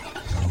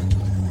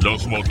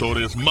Los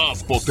motores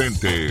más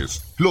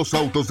potentes, los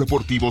autos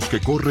deportivos que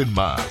corren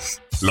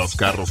más, los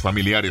carros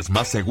familiares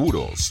más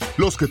seguros,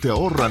 los que te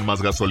ahorran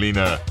más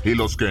gasolina y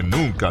los que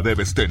nunca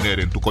debes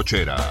tener en tu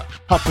cochera.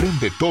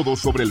 Aprende todo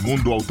sobre el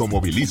mundo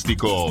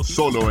automovilístico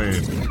solo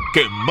en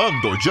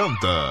Quemando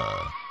Llanta.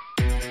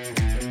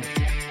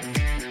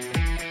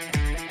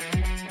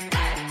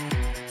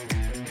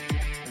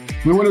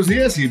 Muy buenos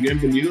días y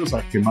bienvenidos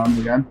a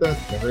Quemando Llanta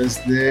a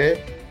través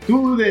de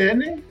tu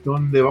DN,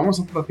 donde vamos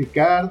a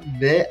platicar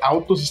de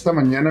autos esta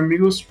mañana,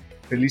 amigos.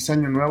 Feliz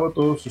año nuevo a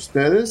todos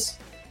ustedes.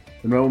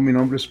 De nuevo, mi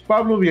nombre es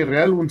Pablo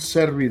Villarreal, un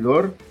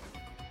servidor,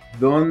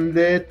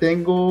 donde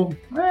tengo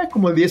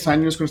como 10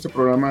 años con este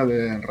programa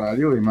de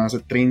radio y más de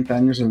 30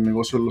 años en el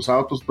negocio de los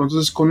autos.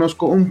 Entonces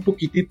conozco un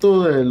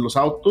poquitito de los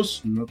autos.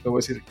 No te voy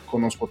a decir que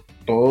conozco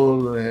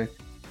todo en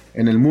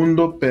el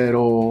mundo,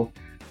 pero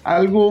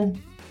algo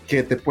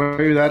que te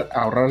puede ayudar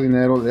a ahorrar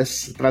dinero. De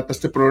eso se trata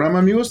este programa,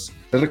 amigos.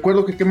 Les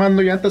recuerdo que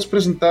Quemando Llantas es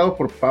presentado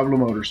por Pablo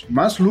Motors.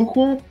 Más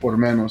lujo por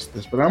menos. Te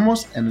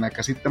esperamos en la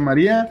Casita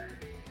María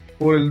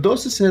por el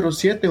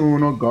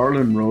 12071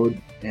 Garland Road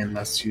en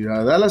la ciudad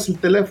de Dallas. El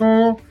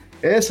teléfono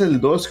es el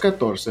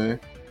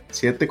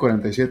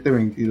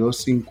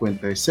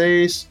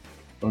 214-747-2256,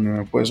 donde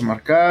me puedes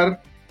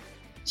marcar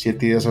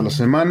 7 días a la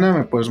semana.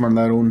 Me puedes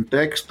mandar un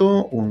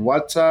texto, un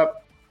WhatsApp.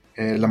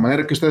 La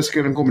manera que ustedes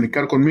quieran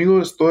comunicar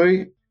conmigo,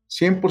 estoy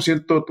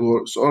 100% a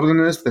tus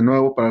órdenes, de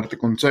nuevo, para darte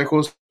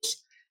consejos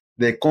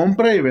de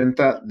compra y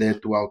venta de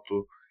tu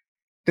auto.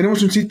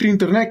 Tenemos un sitio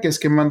internet que es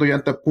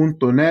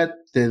quemandollanta.net.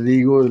 Te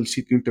digo el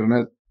sitio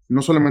internet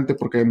no solamente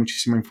porque hay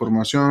muchísima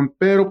información,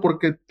 pero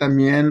porque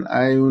también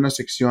hay una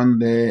sección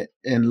de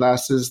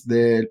enlaces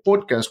del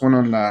podcast,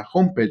 bueno, en la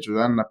homepage,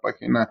 ¿verdad? En la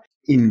página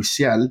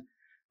inicial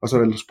vas a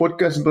ver los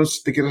podcasts. Entonces,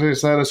 si te quieres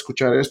regresar a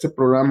escuchar este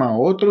programa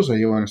o otros,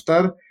 ahí van a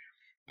estar.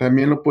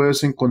 También lo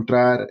puedes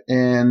encontrar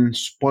en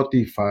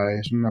Spotify,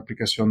 es una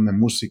aplicación de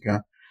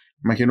música.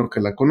 Imagino que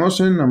la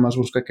conocen, nada más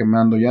busca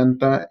Quemando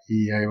Llanta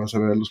y ahí vas a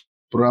ver los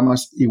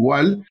programas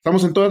igual.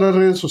 Estamos en todas las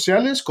redes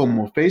sociales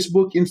como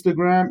Facebook,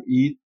 Instagram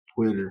y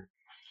Twitter.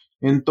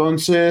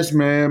 Entonces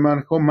me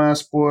marco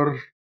más por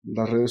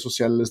las redes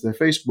sociales de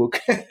Facebook,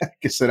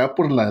 que será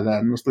por la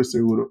edad, no estoy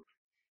seguro.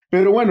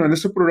 Pero bueno, en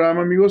este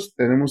programa, amigos,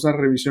 tenemos las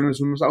revisiones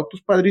de unos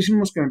autos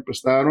padrísimos que me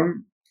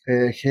prestaron.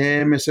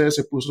 GMC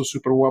se puso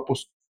súper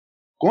guapos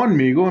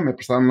conmigo, me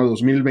prestaron la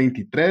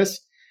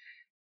 2023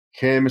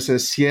 GMC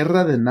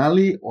Sierra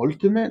Denali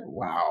Ultimate,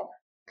 wow.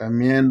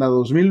 También la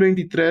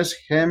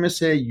 2023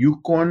 GMC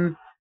Yukon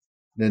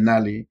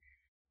Denali.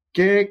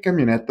 Qué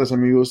camionetas,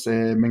 amigos,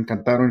 me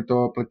encantaron y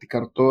todo, a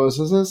platicar todas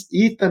esas.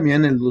 Y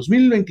también el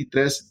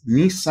 2023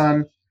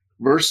 Nissan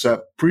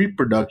Versa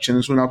Pre-Production,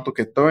 es un auto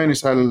que todavía ni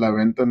sale a la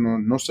venta,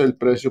 no sé el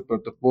precio,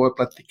 pero te puedo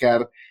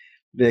platicar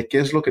de qué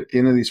es lo que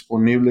tiene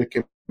disponible,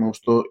 qué me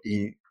gustó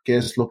y qué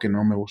es lo que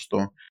no me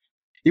gustó.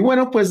 Y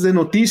bueno, pues de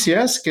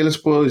noticias, ¿qué les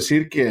puedo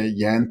decir? Que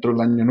ya entró el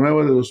año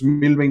nuevo de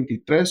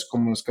 2023,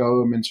 como les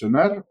acabo de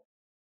mencionar.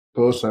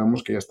 Todos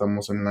sabemos que ya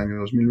estamos en el año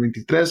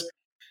 2023,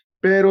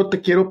 pero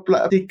te quiero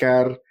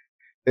platicar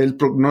el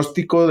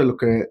pronóstico de lo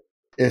que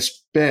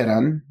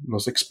esperan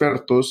los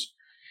expertos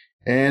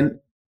en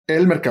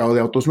el mercado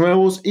de autos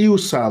nuevos y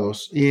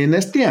usados. Y en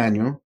este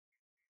año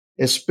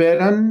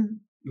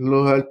esperan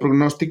el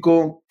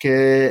pronóstico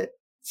que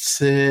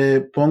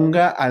se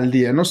ponga al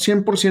día, no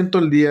 100%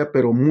 al día,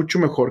 pero mucho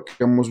mejor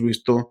que hemos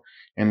visto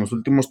en los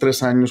últimos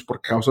 3 años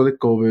por causa de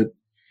COVID,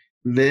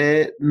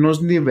 de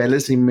unos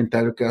niveles de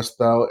inventario que ha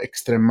estado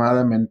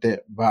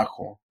extremadamente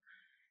bajo.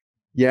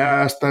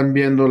 Ya están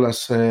viendo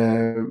las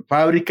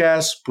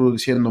fábricas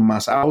produciendo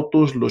más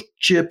autos, los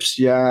chips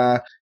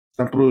ya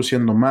están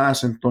produciendo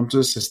más,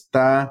 entonces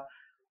está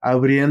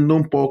abriendo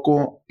un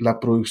poco la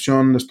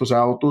producción de estos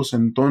autos.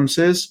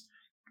 Entonces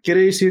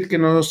quiere decir que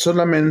no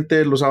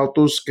solamente los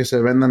autos que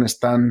se vendan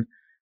están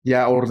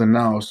ya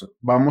ordenados.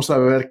 Vamos a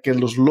ver que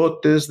los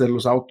lotes de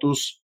los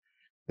autos,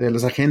 de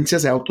las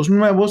agencias de autos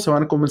nuevos, se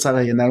van a comenzar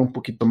a llenar un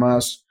poquito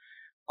más.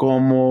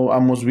 Como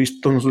hemos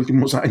visto en los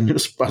últimos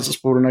años, pasas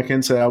por una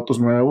agencia de autos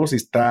nuevos y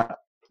está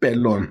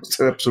pelón, no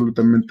se ve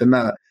absolutamente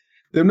nada.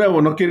 De nuevo,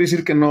 no quiere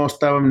decir que no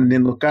estaban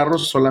vendiendo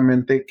carros,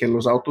 solamente que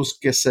los autos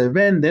que se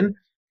venden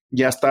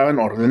ya estaban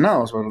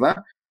ordenados,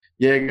 ¿verdad?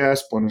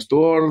 Llegas, pones tu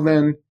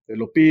orden, te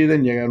lo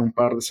piden, llegan un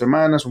par de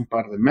semanas, un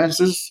par de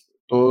meses,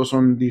 todos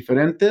son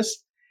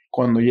diferentes.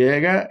 Cuando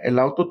llega el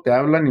auto te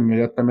hablan,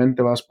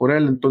 inmediatamente vas por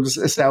él.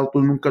 Entonces ese auto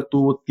nunca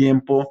tuvo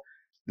tiempo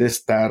de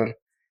estar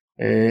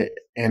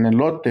en el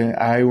lote.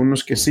 Hay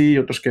unos que sí,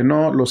 otros que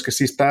no. Los que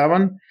sí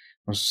estaban,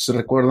 no sé si se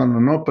recuerdan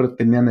o no, pero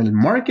tenían el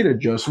market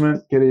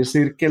adjustment, quiere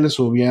decir que le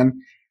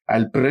subían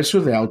al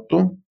precio de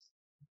auto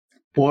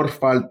por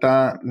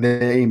falta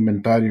de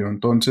inventario.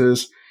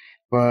 Entonces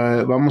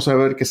vamos a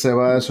ver que se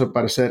va a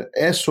desaparecer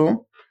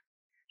eso.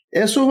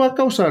 Eso va a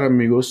causar,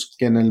 amigos,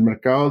 que en el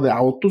mercado de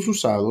autos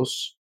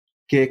usados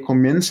que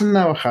comiencen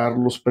a bajar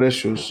los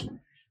precios.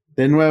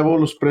 De nuevo,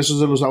 los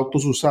precios de los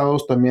autos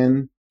usados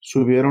también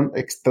subieron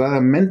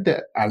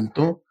extremadamente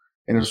alto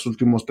en los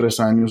últimos 3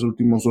 años,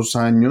 últimos 2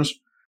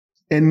 años.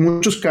 En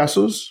muchos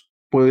casos,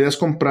 podrías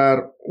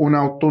comprar un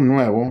auto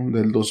nuevo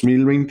del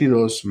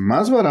 2022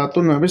 más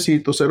barato,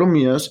 nuevecito, 0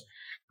 millas,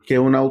 que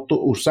un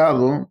auto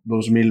usado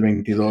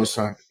 2022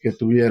 que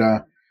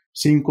tuviera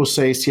 5,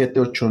 6, 7,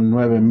 8,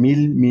 9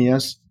 mil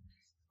millas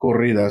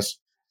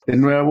corridas. De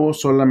nuevo,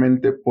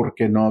 solamente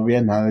porque no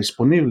había nada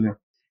disponible.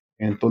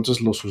 Entonces,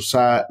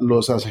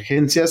 las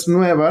agencias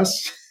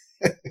nuevas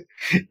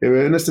que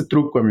ven este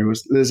truco,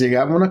 amigos, les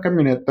llegaba una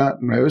camioneta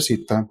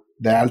nuevecita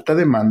de alta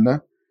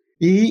demanda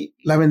y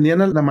la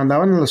vendían, la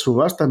mandaban a la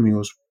subasta,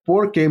 amigos,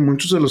 porque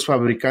muchos de los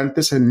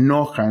fabricantes se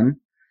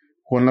enojan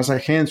con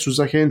sus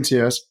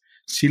agencias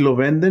si lo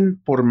venden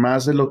por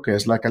más de lo que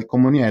es la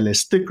calcomanía, el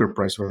sticker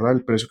price, ¿verdad?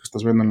 El precio que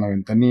estás viendo en la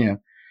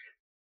ventanilla.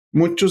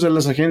 Muchos de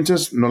las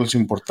agencias no les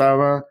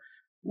importaba,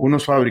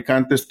 unos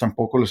fabricantes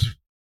tampoco les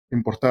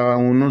importaba,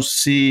 unos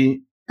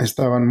sí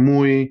estaban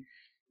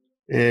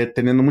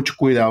teniendo mucho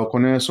cuidado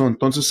con eso.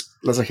 Entonces,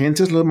 las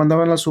agencias los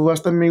mandaban a la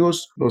subasta,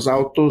 amigos. Los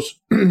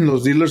autos,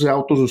 los dealers de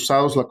autos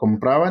usados la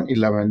compraban y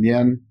la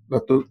vendían.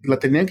 La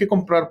tenían que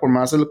comprar por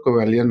más de lo que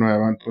valía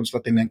nueva. Entonces,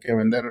 la tenían que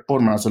vender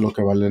por más de lo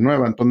que vale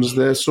nueva. Entonces,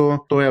 de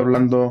eso estoy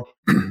hablando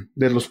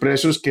de los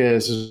precios que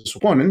se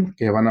suponen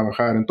que van a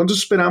bajar. Entonces,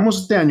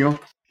 esperamos este año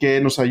que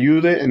nos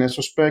ayude en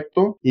ese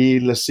aspecto y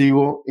les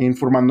sigo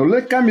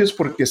informándole cambios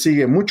porque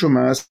sigue mucho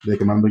más de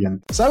Quemando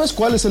Llanta. ¿Sabes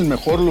cuál es el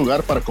mejor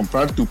lugar para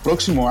comprar tu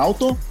próximo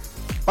auto?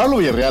 Pablo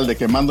Villarreal de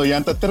Quemando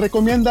Llanta te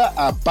recomienda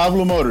a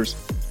Pablo Motors.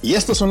 Y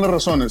estas son las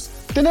razones.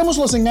 Tenemos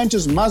los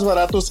enganches más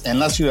baratos en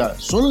la ciudad,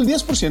 solo el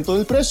 10%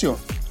 del precio.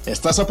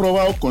 Estás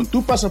aprobado con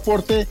tu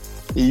pasaporte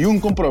y un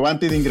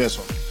comprobante de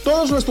ingreso.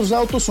 Todos nuestros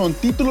autos son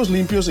títulos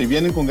limpios y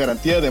vienen con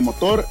garantía de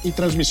motor y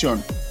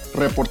transmisión.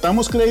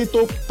 Reportamos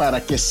crédito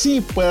para que sí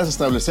puedas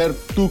establecer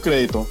tu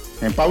crédito.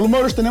 En Pablo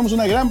Motors tenemos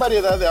una gran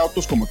variedad de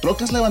autos como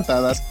trocas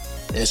levantadas,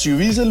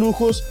 SUVs de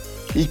lujos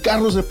y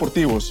carros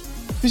deportivos.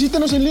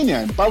 Visítanos en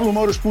línea en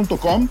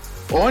pablomotors.com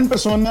o en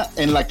persona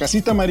en la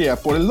Casita María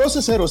por el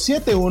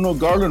 12071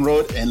 Garland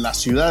Road en la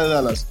ciudad de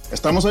Dallas.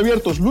 Estamos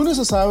abiertos lunes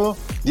a sábado,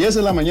 10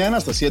 de la mañana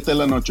hasta 7 de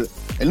la noche.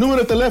 El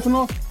número de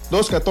teléfono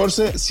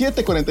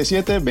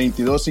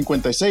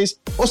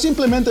 214-747-2256 o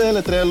simplemente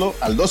deletréalo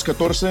al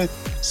 214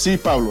 Sí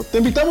Pablo. Te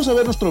invitamos a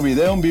ver nuestro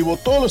video en vivo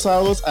todos los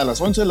sábados a las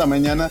 11 de la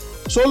mañana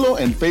solo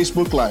en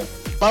Facebook Live.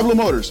 Pablo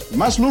Motors,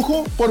 más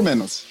lujo por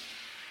menos.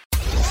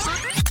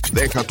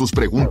 Deja tus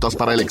preguntas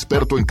para el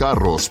experto en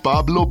carros,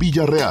 Pablo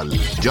Villarreal.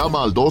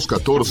 Llama al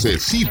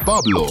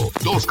 214-SÍ-PABLO.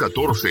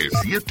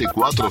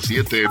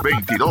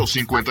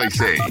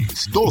 214-747-2256.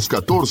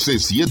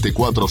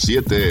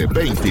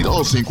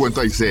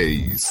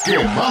 214-747-2256.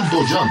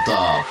 Quemando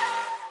Llanta.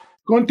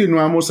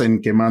 Continuamos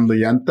en Quemando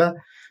Llanta,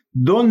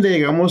 donde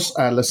llegamos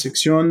a la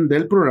sección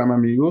del programa,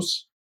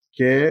 amigos,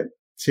 que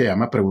se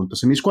llama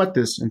Preguntas en mis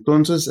cuates.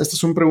 Entonces, estas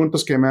son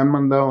preguntas que me han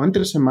mandado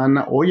entre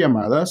semana o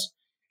llamadas.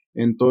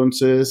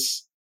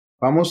 Entonces,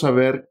 vamos a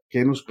ver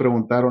qué nos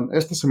preguntaron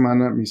esta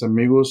semana, mis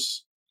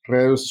amigos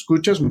redes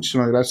escuchas.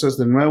 Muchísimas gracias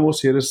de nuevo.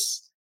 Si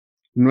eres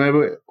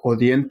nuevo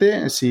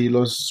oyente, si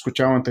los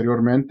escuchaba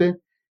anteriormente,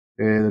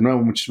 de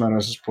nuevo, muchísimas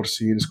gracias por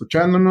seguir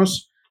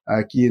escuchándonos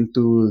aquí en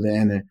tu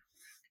DN.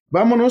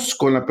 Vámonos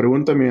con la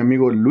pregunta de mi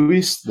amigo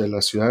Luis de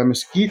la ciudad de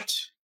Mesquite,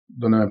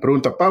 donde me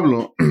pregunta: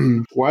 Pablo,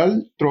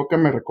 ¿cuál troca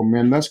me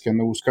recomiendas que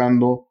ando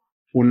buscando,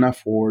 una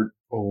Ford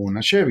o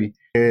una Chevy?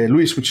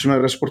 Luis, muchísimas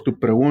gracias por tu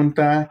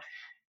pregunta.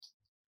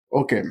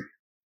 Ok,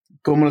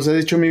 como les he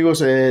dicho,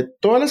 amigos,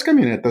 todas las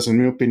camionetas,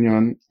 en mi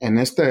opinión, en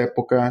esta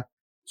época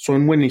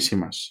son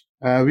buenísimas.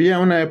 Había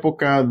una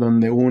época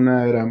donde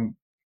una era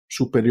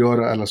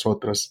superior a las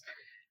otras.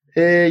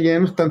 Ya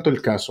no es tanto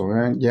el caso.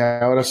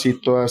 Ya ahora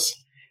sí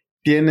todas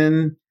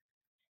tienen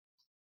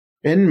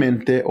en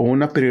mente o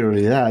una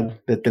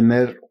prioridad de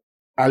tener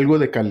algo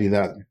de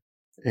calidad.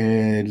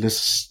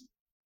 Les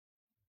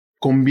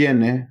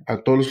conviene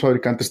a todos los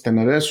fabricantes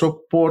tener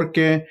eso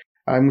porque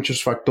hay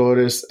muchos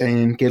factores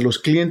en que los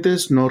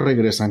clientes no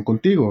regresan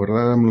contigo,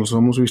 ¿verdad? Los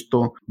hemos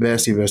visto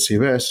vez y vez y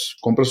vez.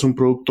 Compras un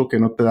producto que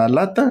no te da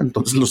lata,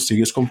 entonces lo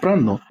sigues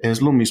comprando.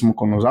 Es lo mismo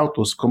con los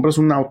autos. Compras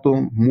un auto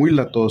muy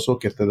latoso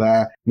que te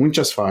da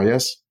muchas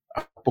fallas,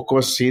 ¿a poco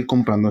vas a seguir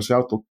comprando ese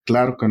auto?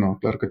 Claro que no,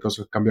 claro que te vas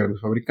a cambiar de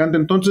fabricante.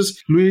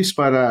 Entonces, Luis,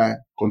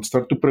 para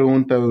contestar tu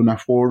pregunta de una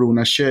Ford o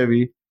una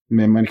Chevy,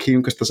 me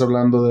imagino que estás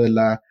hablando de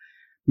la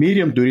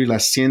medium duty, la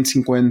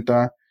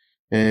 150,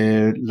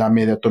 la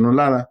media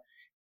tonelada.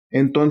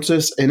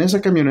 Entonces, en esa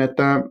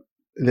camioneta,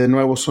 de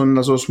nuevo, son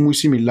las dos muy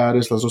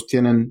similares. Las dos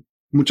tienen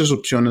muchas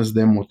opciones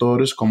de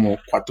motores, como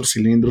 4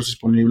 cilindros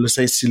disponibles,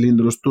 6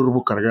 cilindros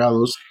turbo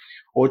cargados,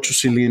 8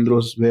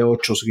 cilindros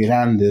V8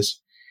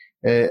 grandes.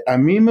 A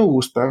mí me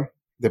gusta,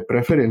 de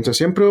preferencia,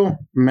 siempre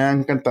me ha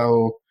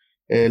encantado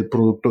el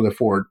producto de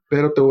Ford,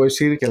 pero te voy a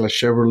decir que la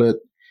Chevrolet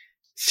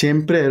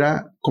siempre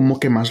era como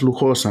que más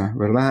lujosa,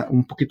 ¿verdad?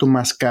 Un poquito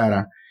más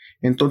cara.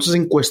 Entonces,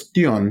 en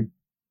cuestión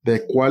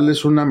de cuál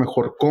es una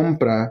mejor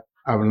compra,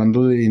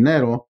 hablando de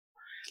dinero,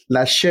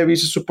 la Chevy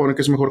se supone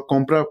que es mejor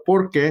compra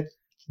porque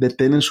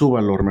detienen su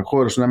valor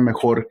mejor, es una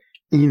mejor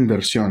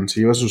inversión,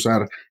 si ibas a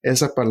usar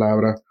esa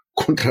palabra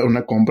contra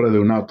una compra de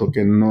un auto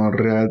que no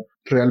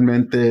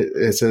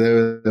realmente se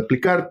debe de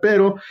aplicar.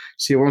 Pero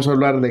si vamos a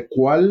hablar de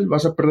cuál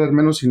vas a perder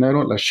menos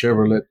dinero, la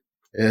Chevrolet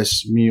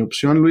es mi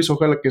opción, Luis.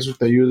 Ojalá que eso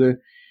te ayude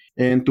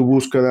en tu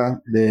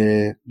búsqueda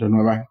de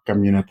nueva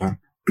camioneta.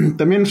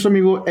 También nuestro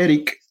amigo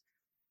Eric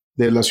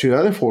de la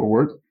ciudad de Fort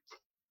Worth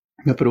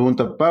me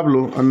pregunta: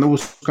 Pablo, ando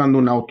buscando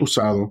un auto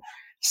usado.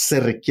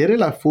 ¿Se requiere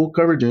la full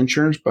coverage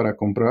insurance para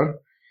comprar?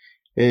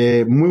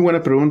 Muy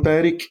buena pregunta,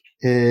 Eric.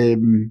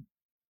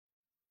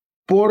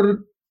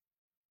 Por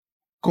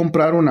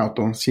comprar un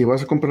auto, si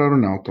vas a comprar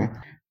un auto,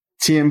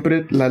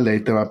 siempre la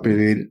ley te va a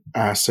pedir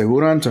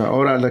aseguranza.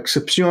 Ahora, la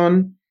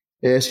excepción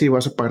es si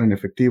vas a pagar en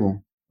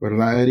efectivo,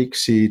 ¿verdad, Eric?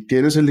 Si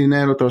tienes el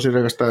dinero, te vas a ir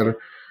a gastar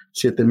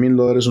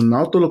 $7,000 en un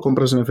auto, lo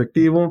compras en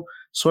efectivo,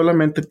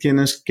 solamente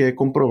tienes que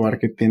comprobar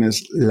que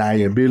tienes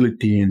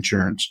liability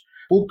insurance.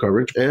 Full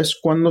coverage es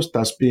cuando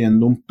estás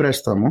pidiendo un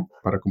préstamo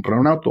para comprar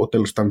un auto o te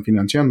lo están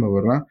financiando,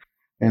 ¿verdad?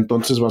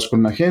 Entonces vas con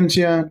una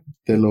agencia,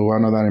 te lo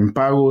van a dar en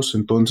pagos.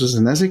 Entonces,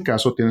 en ese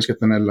caso, tienes que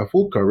tener la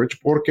full coverage,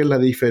 porque la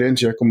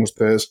diferencia, como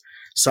ustedes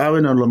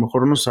saben, o a lo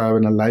mejor no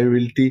saben, la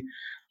liability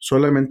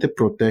solamente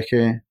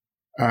protege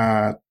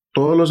a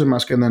todos los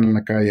demás que andan en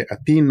la calle. A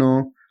ti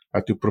no,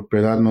 a tu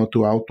propiedad no,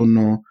 tu auto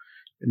no.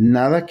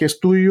 Nada que es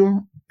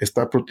tuyo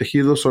está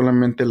protegido,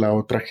 solamente la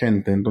otra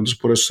gente. Entonces,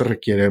 por eso se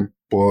requiere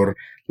por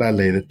la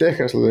ley de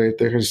Texas. La ley de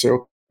Texas dice: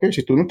 ok,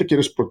 si tú no te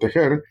quieres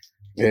proteger,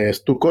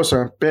 es tu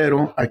cosa,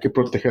 pero hay que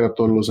proteger a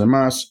todos los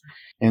demás.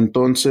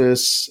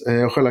 Entonces,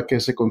 ojalá que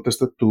se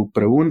conteste tu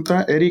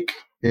pregunta, Eric.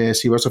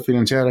 Si vas a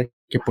financiar, hay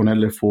que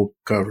ponerle full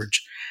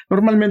coverage.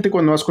 Normalmente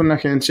cuando vas con una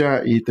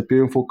agencia y te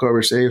piden full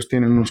coverage, ellos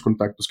tienen unos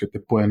contactos que te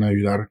pueden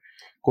ayudar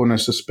con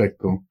ese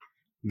aspecto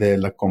de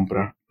la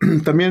compra.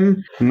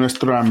 También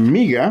nuestra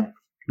amiga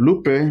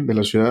Lupe de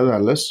la ciudad de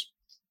Dallas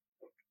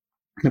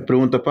me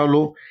pregunta: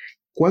 Pablo,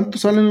 ¿cuánto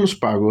salen los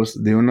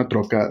pagos de una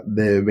troca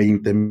de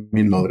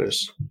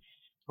 $20,000?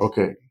 Ok,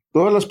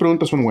 todas las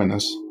preguntas son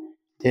buenas.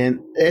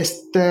 En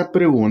esta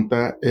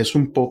pregunta es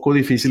un poco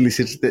difícil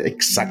decirte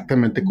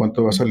exactamente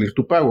cuánto va a salir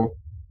tu pago.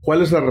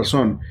 ¿Cuál es la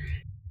razón?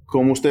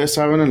 Como ustedes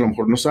saben, a lo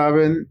mejor no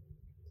saben,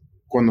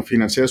 cuando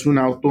financias un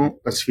auto,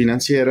 las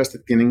financieras te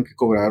tienen que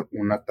cobrar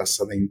una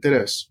tasa de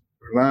interés,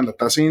 ¿verdad? La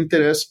tasa de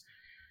interés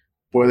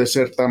puede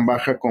ser tan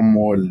baja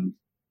como el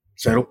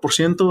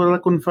 0%,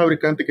 ¿verdad? Con un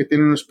fabricante que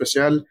tiene un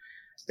especial,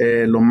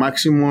 lo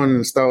máximo en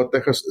el estado de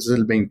Texas es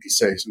el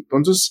 26%.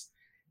 Entonces,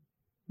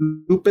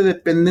 Lupe,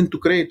 depende en tu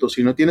crédito.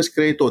 Si no tienes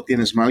crédito o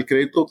tienes mal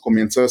crédito,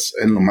 comienzas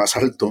en lo más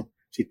alto.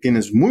 Si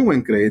tienes muy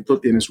buen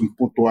crédito, tienes un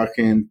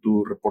puntuaje en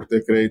tu reporte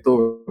de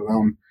crédito, ¿verdad?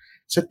 Un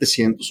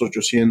 700,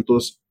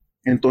 800,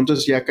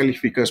 entonces ya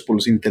calificas por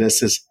los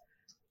intereses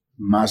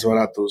más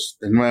baratos.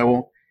 De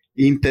nuevo,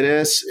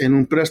 interés en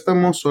un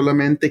préstamo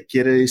solamente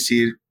quiere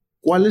decir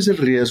cuál es el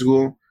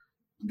riesgo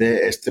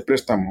de este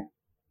préstamo.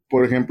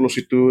 Por ejemplo,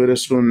 si tú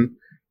eres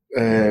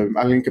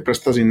alguien que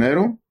prestas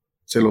dinero,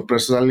 se lo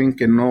prestas a alguien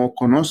que no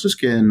conoces,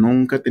 que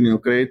nunca ha tenido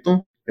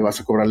crédito, le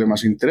vas a cobrarle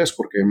más interés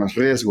porque hay más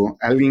riesgo.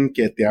 Alguien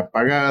que te ha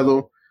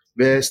pagado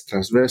vez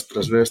tras vez,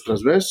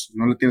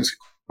 no le tienes que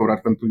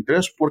cobrar tanto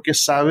interés porque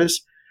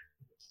sabes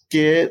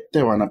que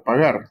te van a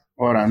pagar.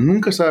 Ahora,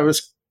 nunca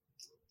sabes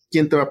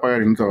quién te va a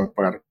pagar y no te va a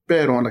pagar,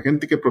 pero la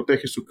gente que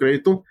protege su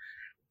crédito,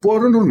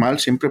 por lo normal,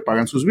 siempre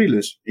pagan sus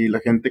biles, y la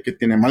gente que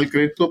tiene mal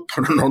crédito,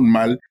 por lo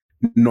normal,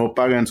 no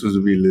pagan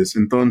sus biles.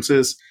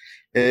 Entonces,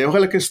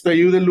 ojalá que esto te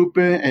ayude,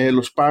 Lupe.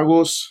 Los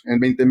pagos en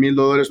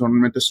 $20,000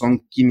 normalmente son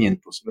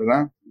 500,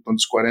 ¿verdad?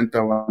 Entonces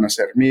 40 van a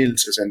ser 1,000,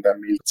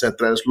 60,000,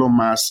 etcétera. Es lo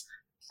más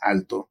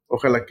alto.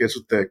 Ojalá que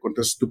eso te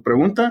conteste tu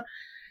pregunta.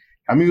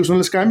 Amigos, no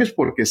les cambies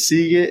porque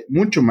sigue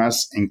mucho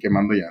más en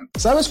Quemando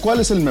Llantas. ¿Sabes cuál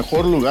es el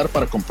mejor lugar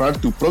para comprar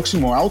tu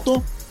próximo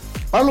auto?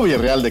 Pablo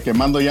Villarreal de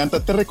Quemando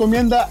Llanta te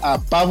recomienda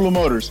a Pablo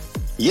Motors.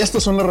 Y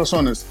estas son las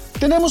razones.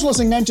 Tenemos los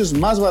enganches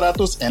más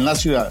baratos en la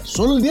ciudad,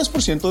 solo el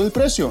 10% del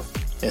precio.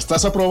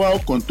 Estás aprobado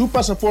con tu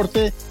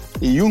pasaporte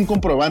y un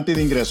comprobante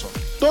de ingreso.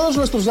 Todos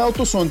nuestros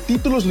autos son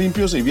títulos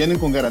limpios y vienen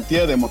con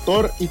garantía de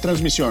motor y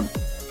transmisión.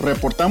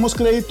 Reportamos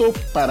crédito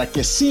para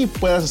que sí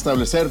puedas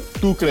establecer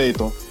tu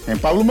crédito. En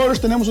Pablo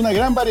Motors tenemos una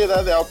gran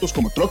variedad de autos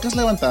como trocas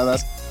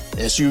levantadas,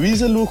 SUVs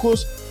de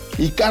lujos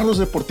y carros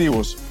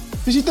deportivos.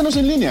 Visítanos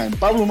en línea en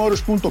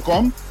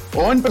pablomotors.com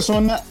o en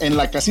persona en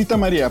la Casita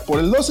María por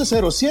el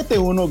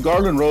 12071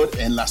 Garland Road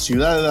en la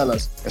ciudad de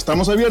Dallas.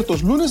 Estamos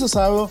abiertos lunes a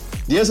sábado,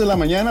 10 de la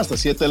mañana hasta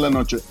 7 de la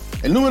noche.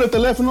 El número de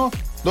teléfono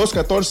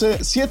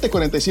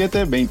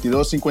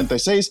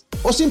 214-747-2256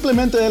 o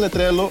simplemente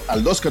deletréalo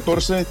al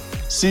 214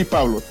 Sí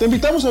Pablo. Te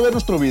invitamos a ver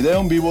nuestro video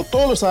en vivo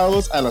todos los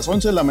sábados a las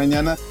 11 de la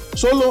mañana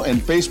solo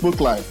en Facebook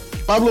Live.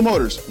 Pablo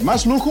Motors,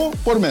 más lujo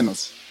por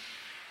menos.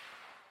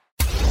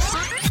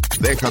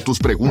 Deja tus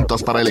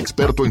preguntas para el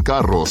experto en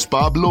carros,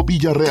 Pablo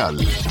Villarreal.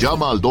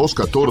 Llama al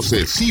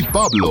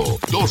 214-SÍ-PABLO.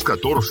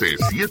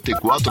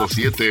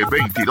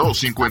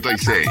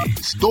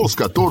 214-747-2256.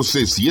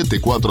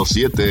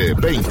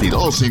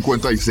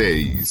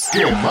 214-747-2256.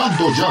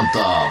 Quemando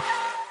Llanta.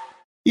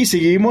 Y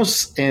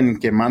seguimos en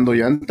quemando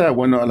llanta.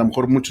 Bueno, a lo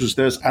mejor muchos de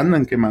ustedes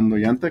andan quemando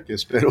llanta, que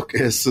espero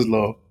que eso es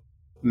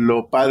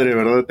lo padre,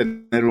 ¿verdad? De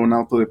tener un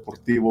auto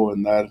deportivo,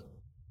 andar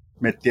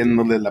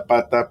metiéndole la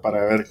pata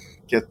para ver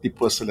qué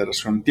tipo de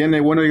aceleración tiene.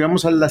 Bueno,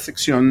 llegamos a la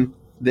sección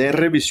de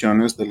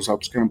revisiones de los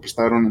autos que me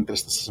prestaron entre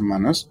estas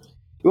semanas.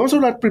 Y vamos a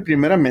hablar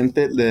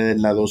primeramente de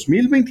la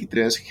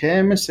 2023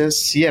 GMC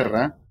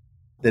Sierra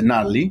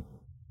Denali,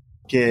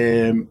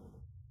 que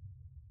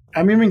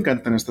a mí me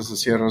encantan estas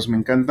sierras, me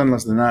encantan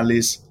las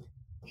Denalis.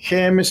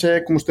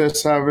 GMC, como ustedes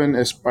saben,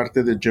 es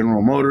parte de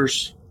General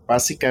Motors.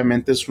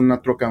 Básicamente es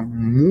una troca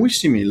muy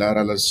similar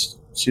a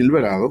las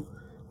Silverado.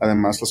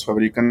 Además, las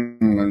fabrican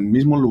en el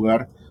mismo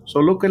lugar,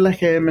 solo que la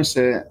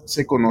GMC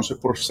se conoce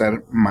por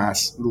ser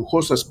más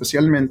lujosa,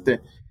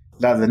 especialmente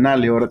la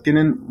Denali. Ahora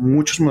tienen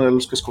muchos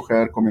modelos que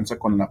escoger. Comienza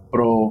con la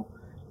Pro,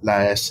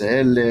 la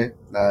SL,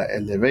 la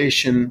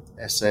Elevation,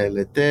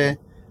 SLT,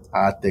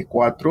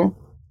 AT4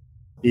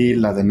 y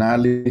la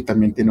Denali.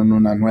 También tienen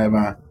una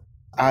nueva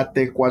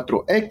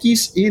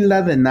AT4X y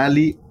la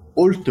Denali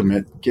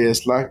Ultimate, que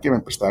es la que me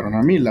prestaron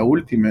a mí, la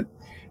Ultimate.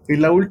 Y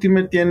la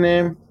Ultimate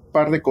tiene un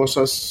par de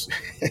cosas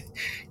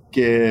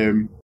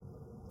que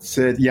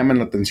se llaman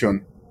la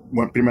atención.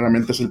 Bueno,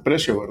 primeramente es el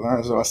precio,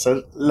 ¿verdad? Esa va a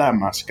ser la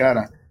más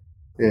cara.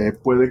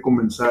 Puede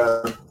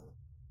comenzar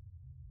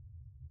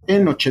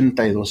en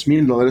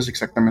 $82,000,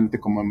 exactamente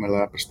como me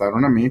la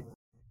prestaron a mí.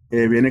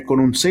 Viene con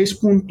un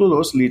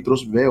 6.2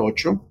 litros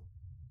V8.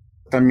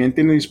 También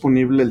tiene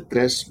disponible el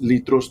 3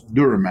 litros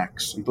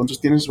Duramax.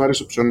 Entonces tienes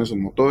varias opciones de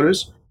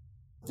motores.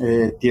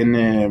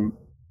 Tiene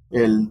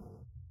el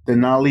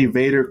Denali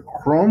Vader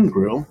Chrome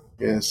Grill.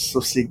 Eso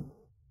sí,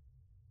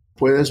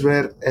 puedes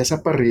ver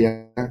esa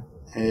parrilla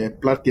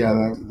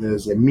plateada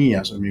desde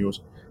millas,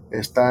 amigos.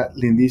 Está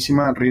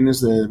lindísima, rines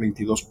de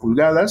 22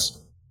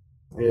 pulgadas.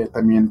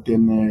 También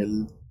tiene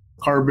el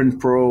Carbon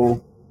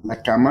Pro,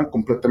 la cama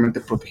completamente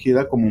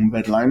protegida como un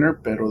bedliner,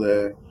 pero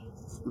de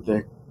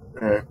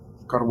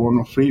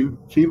carbono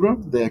fibra,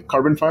 de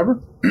carbon fiber,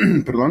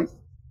 perdón.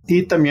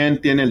 Y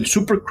también tiene el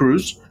Super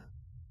Cruise,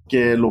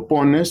 que lo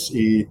pones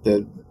y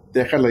te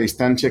deja la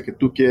distancia que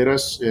tú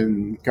quieras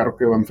en el carro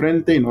que va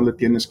enfrente y no le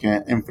tienes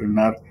que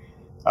enfrenar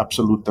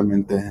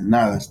absolutamente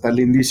nada. Está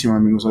lindísimo,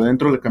 amigos.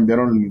 Adentro le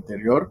cambiaron el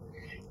interior,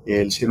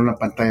 le hicieron una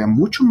pantalla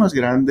mucho más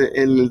grande.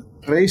 El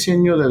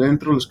rediseño de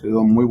adentro les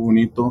quedó muy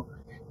bonito.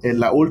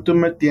 La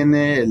Ultimate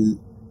tiene el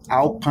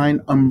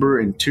Alpine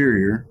Umber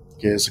Interior,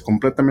 que es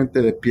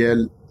completamente de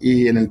piel,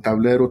 y en el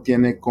tablero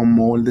tiene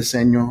como el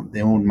diseño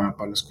de un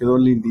mapa. Les quedó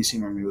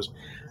lindísimo, amigos.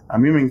 A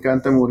mí me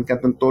encantan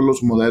todos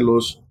los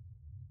modelos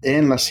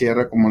en la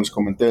Sierra, como les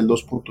comenté, el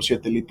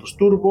 2.7 litros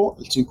turbo,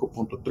 el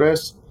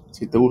 5.3.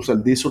 Si te gusta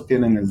el diesel,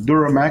 tienen el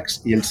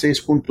Duramax y el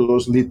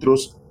 6.2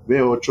 litros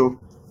V8,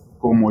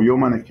 como yo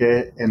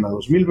manejé en la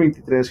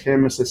 2023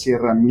 GMC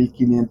Sierra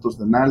 1500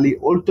 Denali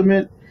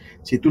Ultimate.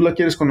 Si tú la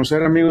quieres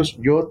conocer, amigos,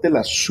 yo te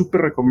la súper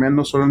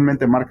recomiendo.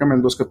 Solamente márcame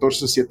el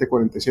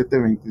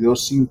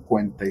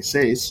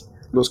 214-747-2256.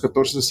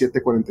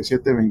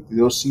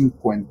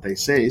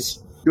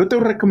 214-747-2256. Yo te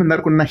voy a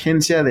recomendar con una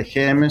agencia de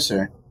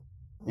GMC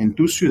en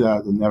tu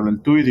ciudad, donde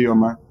hablan tu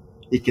idioma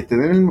y que te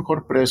den el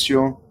mejor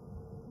precio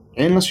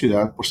en la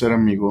ciudad por ser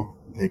amigo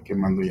de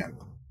Quemando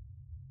Llanta.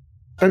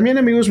 También,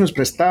 amigos, me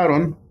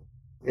prestaron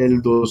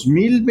el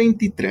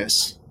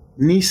 2023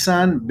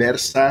 Nissan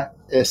Versa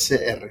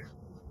SR.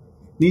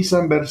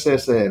 Nissan Versa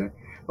SR.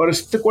 Ahora,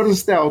 si te acuerdas de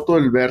este auto,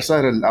 el Versa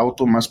era el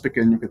auto más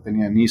pequeño que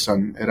tenía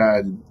Nissan. Era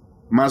el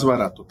más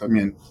barato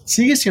también.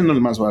 Sigue siendo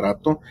el más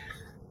barato,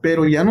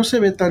 pero ya no se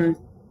ve tan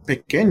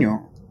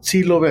pequeño.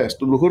 Si lo ves,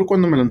 tú lo juro,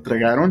 cuando me lo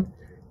entregaron,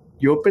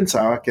 yo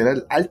pensaba que era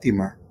el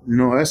Altima.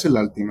 No es el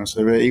Altima,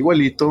 se ve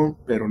igualito,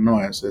 pero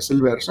no es. Es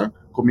el Versa.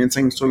 Comienza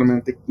en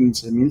solamente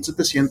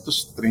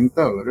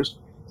 $15,730. Es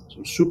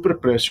un súper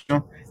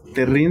precio.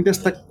 Te rinde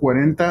hasta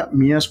 40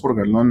 millas por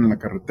galón en la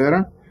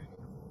carretera.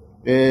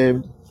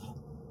 De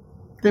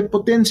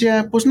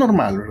potencia, pues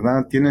normal,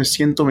 ¿verdad? Tienes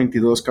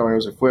 122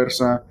 caballos de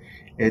fuerza.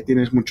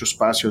 Tienes mucho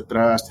espacio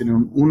atrás. Tiene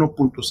un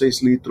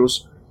 1.6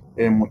 litros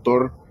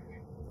motor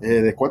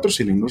de 4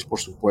 cilindros, por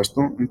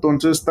supuesto.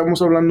 Entonces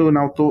estamos hablando de un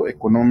auto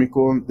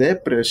económico de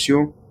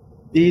precio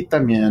y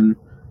también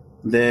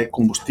de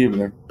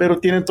combustible, pero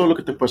tiene todo lo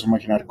que te puedes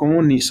imaginar, como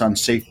un Nissan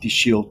Safety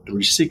Shield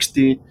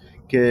 360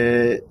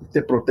 que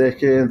te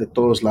protege de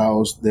todos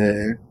lados,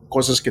 de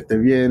cosas que te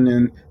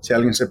vienen. Si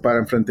alguien se para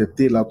enfrente de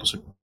ti, el auto se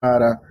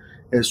para.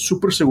 Es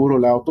súper seguro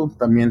el auto.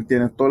 También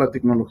tiene toda la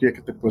tecnología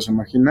que te puedes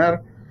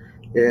imaginar,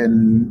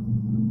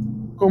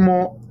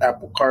 como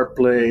Apple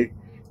CarPlay,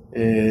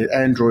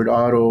 Android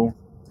Auto,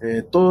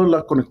 toda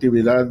la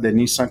conectividad de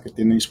Nissan que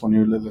tiene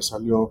disponible. Le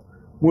salió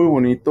muy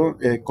bonito.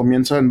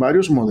 Comienza en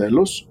varios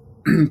modelos,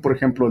 por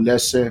ejemplo el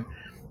S,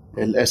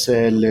 el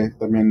SL,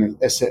 también el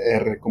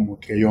SR, como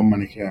que yo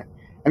manejé.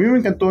 A mí me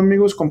encantó,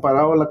 amigos.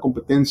 Comparado a la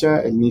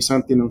competencia, el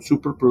Nissan tiene un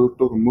super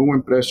producto con muy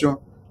buen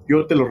precio.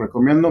 Yo te lo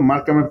recomiendo.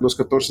 Márcame los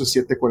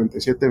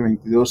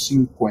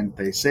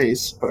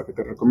 14-747-2256 para que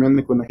te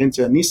recomiende con la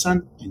agencia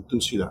Nissan en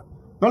tu ciudad.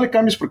 No le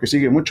cambies porque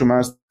sigue mucho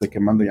más de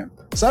Quemando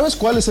Llanta. ¿Sabes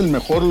cuál es el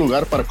mejor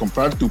lugar para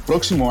comprar tu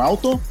próximo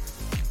auto?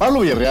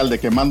 Pablo Villarreal de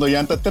Quemando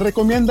Llanta te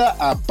recomienda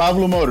a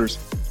Pablo Motors.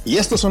 Y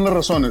estas son las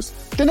razones.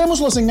 Tenemos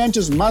los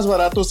enganches más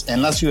baratos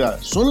en la ciudad,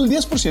 solo el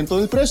 10%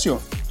 del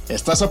precio.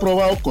 Estás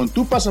aprobado con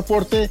tu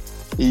pasaporte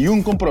y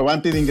un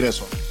comprobante de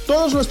ingreso.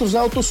 Todos nuestros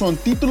autos son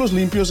títulos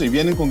limpios y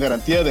vienen con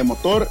garantía de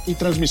motor y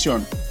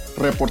transmisión.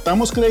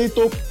 Reportamos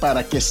crédito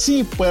para que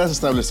sí puedas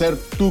establecer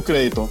tu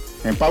crédito.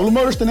 En Pablo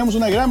Motors tenemos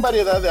una gran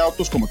variedad de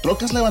autos como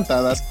trocas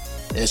levantadas,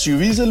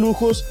 SUVs de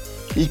lujos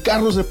y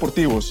carros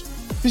deportivos.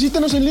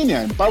 Visítanos en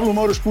línea en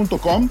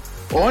pablomotors.com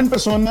o en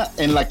persona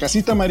en la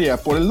Casita María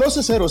por el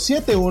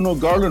 12071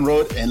 Garland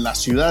Road en la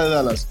ciudad de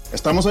Dallas.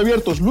 Estamos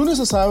abiertos lunes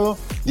a sábado,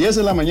 10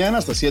 de la mañana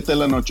hasta 7 de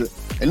la noche.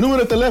 El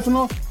número de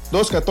teléfono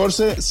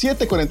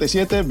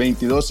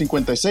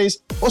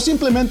 214-747-2256 o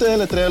simplemente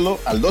deletréalo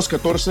al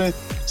 214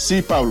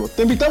 Sí Pablo.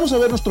 Te invitamos a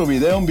ver nuestro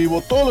video en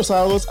vivo todos los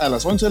sábados a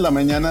las 11 de la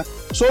mañana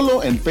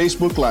solo en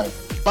Facebook Live.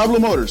 Pablo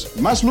Motors,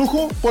 más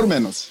lujo por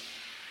menos.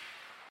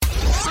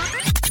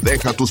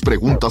 Deja tus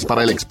preguntas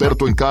para el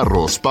experto en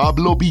carros,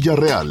 Pablo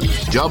Villarreal.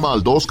 Llama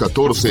al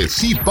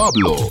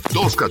 214-SÍ-PABLO.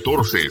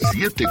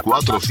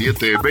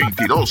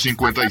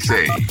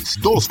 214-747-2256.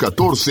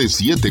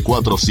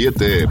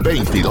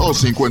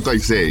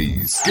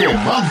 214-747-2256.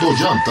 Quemando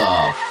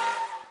Llanta.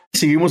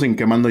 Seguimos en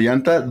Quemando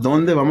Llanta,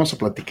 donde vamos a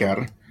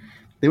platicar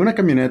de una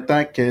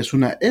camioneta que es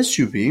una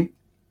SUV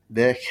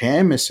de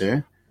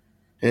GMC.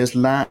 Es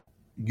la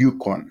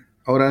Yukon.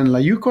 Ahora, en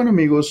la Yukon,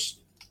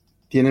 amigos,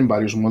 tienen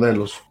varios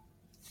modelos.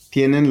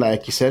 Tienen la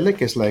XL,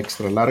 que es la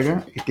extra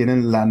larga, y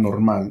tienen la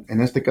normal.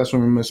 En este caso, a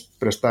mí me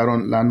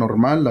prestaron la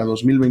normal, la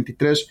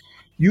 2023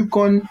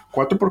 Yukon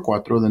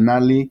 4x4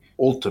 Denali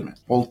Ultimate.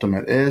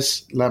 Ultimate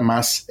es la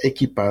más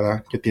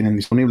equipada que tienen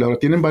disponible. Ahora,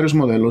 tienen varios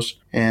modelos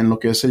en lo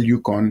que es el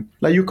Yukon.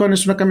 La Yukon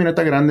es una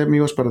camioneta grande,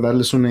 amigos, para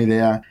darles una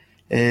idea.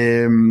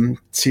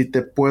 Si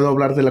te puedo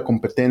hablar de la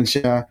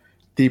competencia,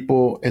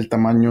 tipo el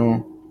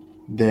tamaño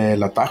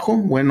del Atajo,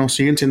 bueno,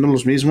 siguen siendo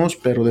los mismos,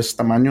 pero de ese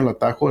tamaño. El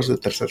Atajo es de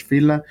tercera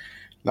fila.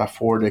 La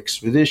Ford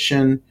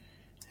Expedition,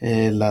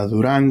 la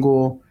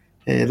Durango,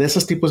 de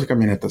esos tipos de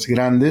camionetas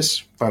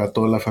grandes para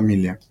toda la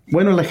familia.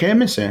 Bueno, la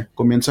GMC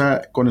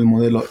comienza con el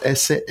modelo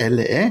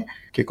SLE,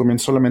 que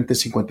comienza solamente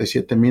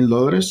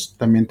 $57,000.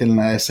 También tienen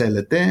la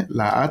SLT,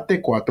 la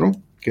AT4,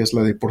 que es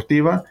la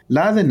deportiva,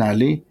 la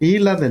Denali y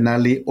la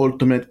Denali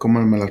Ultimate,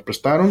 como me las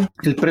prestaron.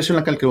 El precio en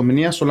la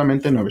calcomanía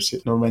solamente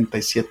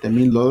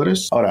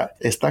 $97,000. Ahora,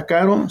 ¿está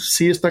caro?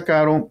 Sí está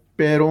caro,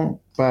 pero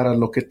para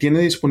lo que tiene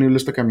disponible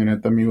esta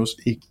camioneta, amigos,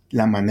 y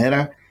la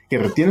manera que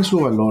retiene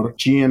su valor,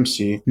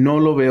 GMC, no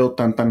lo veo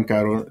tan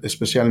caro,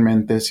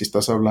 especialmente si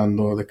estás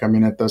hablando de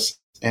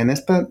camionetas en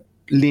esta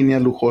línea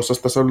lujosa.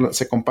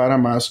 Se compara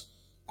más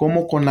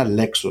como con la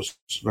Lexus,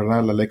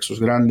 ¿verdad? La Lexus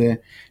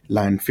grande,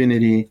 la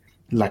Infiniti,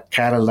 la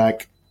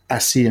Cadillac.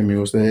 Así,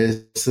 amigos,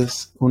 esa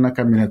es una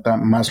camioneta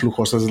más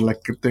lujosa, es la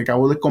que te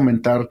acabo de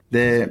comentar.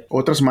 De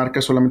otras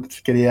marcas, solamente te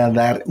quería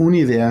dar una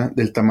idea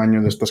del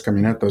tamaño de estas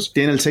camionetas.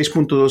 Tiene el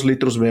 6.2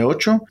 litros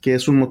V8, que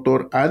es un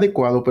motor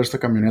adecuado para esta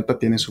camioneta.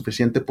 Tiene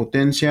suficiente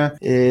potencia,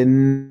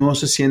 no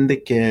se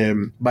siente que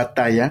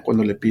batalla.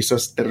 Cuando le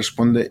pisas te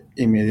responde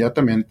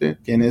inmediatamente.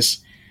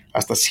 Tienes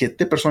hasta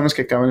 7 personas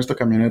que caben en esta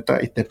camioneta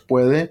y te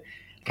puede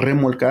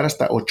remolcar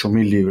hasta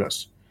 8,000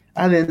 libras.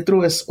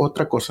 Adentro es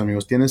otra cosa,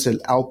 amigos. Tienes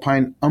el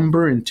Alpine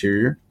Umber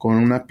Interior con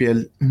una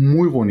piel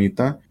muy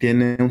bonita.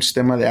 Tiene un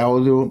sistema de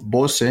audio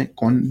Bose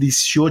con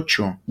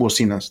 18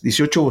 bocinas.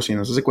 18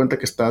 bocinas. Haz de cuenta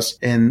que estás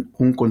en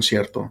un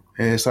concierto.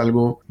 Es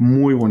algo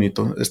muy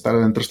bonito estar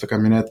dentro de esta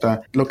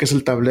camioneta. Lo que es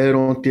el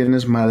tablero,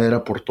 tienes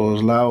madera por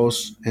todos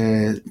lados.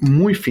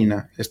 Muy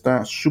fina.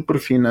 Está súper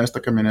fina esta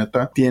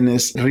camioneta.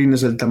 Tienes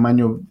rines del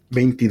tamaño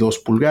 22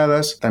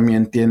 pulgadas.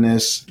 También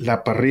tienes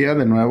la parrilla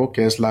de nuevo,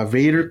 que es la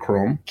Vader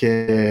Chrome,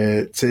 que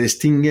se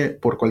distingue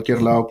por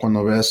cualquier lado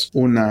cuando ves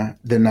una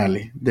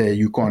Denali de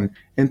Yukon.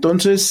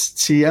 Entonces,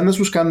 si andas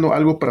buscando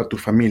algo para tu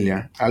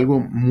familia, algo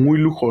muy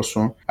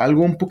lujoso,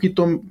 algo un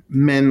poquito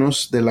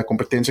menos de la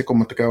competencia,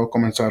 como te acabo de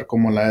comenzar,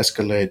 como la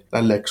Escalade,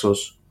 la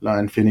Lexus, la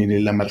Infiniti,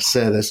 la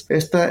Mercedes,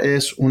 esta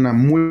es una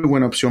muy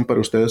buena opción para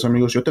ustedes,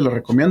 amigos. Yo te la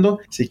recomiendo.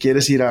 Si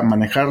quieres ir a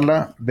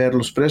manejarla, ver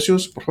los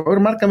precios, por favor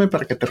márcame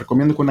para que te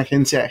recomiendo con una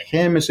agencia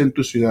GMC en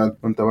tu ciudad,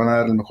 donde te van a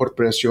dar el mejor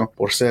precio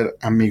por ser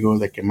amigo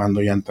de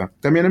Quemando Llanta.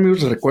 También,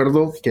 amigos, les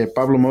recuerdo que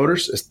Pablo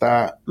Motors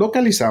está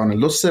localizado en el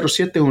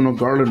 22071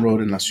 Garland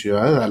Road en la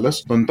ciudad de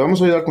Dallas, donde te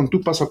vamos a ayudar con tu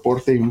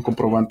pasaporte y un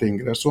comprobante de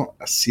ingreso,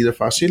 así de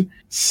fácil.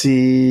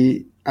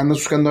 Si andas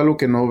buscando algo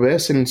que no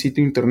ves en el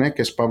sitio internet,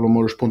 que es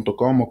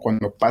pablomotors.com, o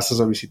cuando pasas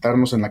a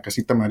visitarnos en la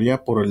Casita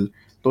María por el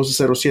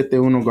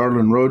 12071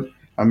 Garland Road,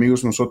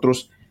 amigos,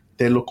 nosotros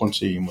te lo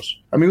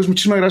conseguimos. Amigos,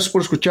 muchísimas gracias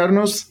por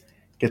escucharnos.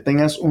 Que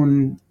tengas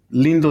un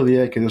lindo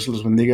día y que Dios los bendiga.